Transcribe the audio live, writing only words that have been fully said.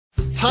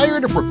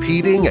Tired of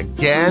repeating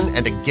again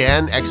and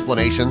again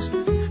explanations?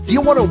 Do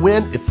you want to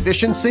win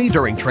efficiency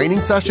during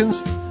training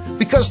sessions?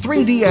 Because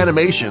 3D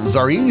animations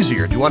are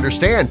easier to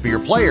understand for your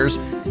players,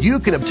 you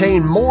can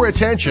obtain more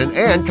attention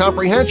and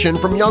comprehension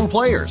from young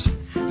players.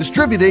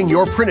 Distributing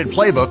your printed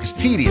playbook is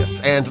tedious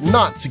and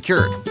not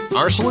secured.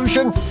 Our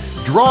solution?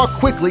 Draw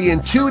quickly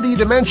in 2D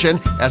dimension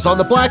as on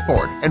the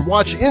blackboard and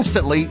watch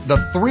instantly the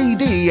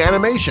 3D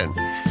animation.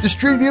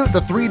 Distribute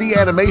the 3D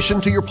animation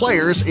to your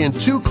players in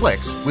 2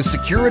 clicks with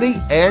security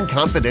and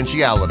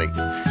confidentiality.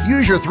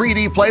 Use your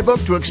 3D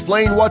playbook to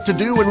explain what to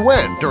do and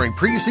when during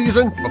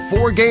preseason,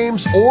 before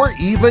games, or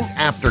even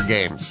after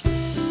games.